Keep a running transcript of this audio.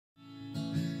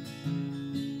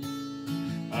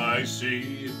I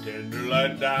see a tender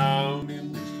light down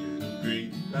in this little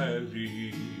green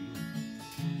valley.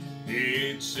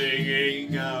 It's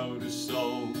singing out a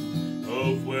song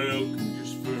of welcome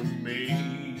just for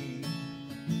me.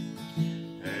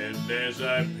 And as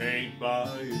I paint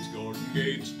by its garden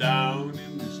gates down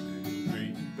in this little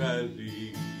green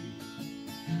valley,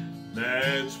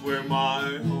 that's where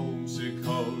my homesick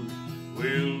heart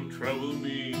will trouble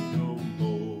me no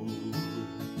more.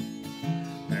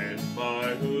 And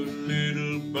by a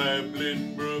little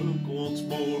babbling brook once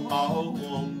more I'll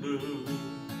wander.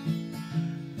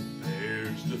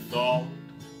 There's the thought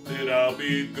that I'll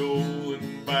be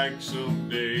going back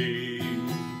someday.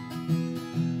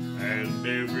 And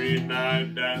every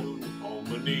night down on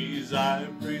my knees I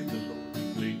pray the Lord to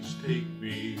please take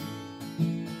me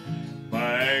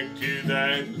back to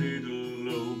that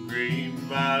little old green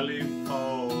valley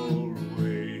far away.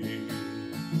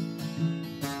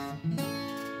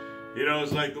 You know,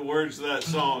 it's like the words of that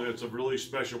song. It's a really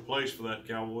special place for that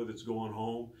cowboy that's going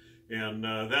home. And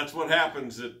that's what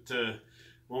happens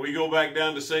when we go back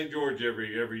down to St. George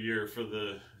every year for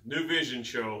the New Vision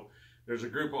show. There's a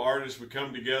group of artists who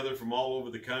come together from all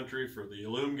over the country for the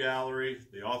Illume Gallery,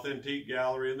 the Authentique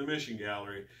Gallery, and the Mission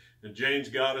Gallery. And Jane's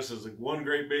got us as one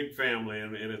great big family,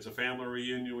 and it's a family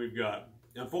reunion we've got.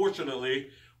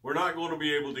 Unfortunately, we're not going to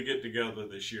be able to get together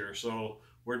this year, so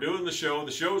we're doing the show.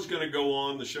 The show is going to go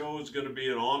on. The show is going to be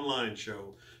an online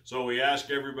show. So we ask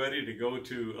everybody to go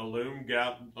to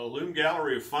Illume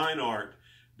Gallery of Fine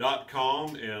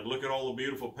Art.com and look at all the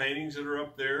beautiful paintings that are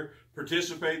up there.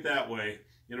 Participate that way.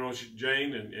 You know,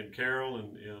 Jane and Carol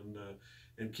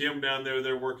and Kim down there,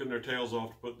 they're working their tails off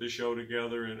to put this show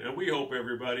together. And we hope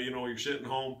everybody, you know, you're sitting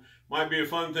home, might be a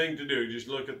fun thing to do. Just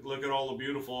look at all the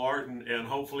beautiful art and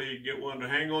hopefully you get one to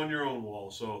hang on your own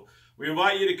wall. So we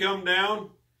invite you to come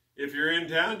down. If you're in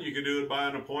town, you can do it by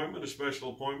an appointment, a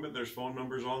special appointment. There's phone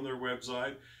numbers on their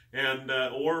website. And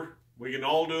or we can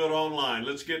all do it online.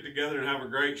 Let's get together and have a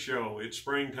great show. It's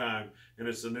springtime, and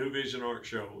it's the New Vision Art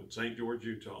Show in St. George,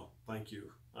 Utah. Thank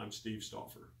you. I'm Steve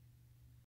Stauffer.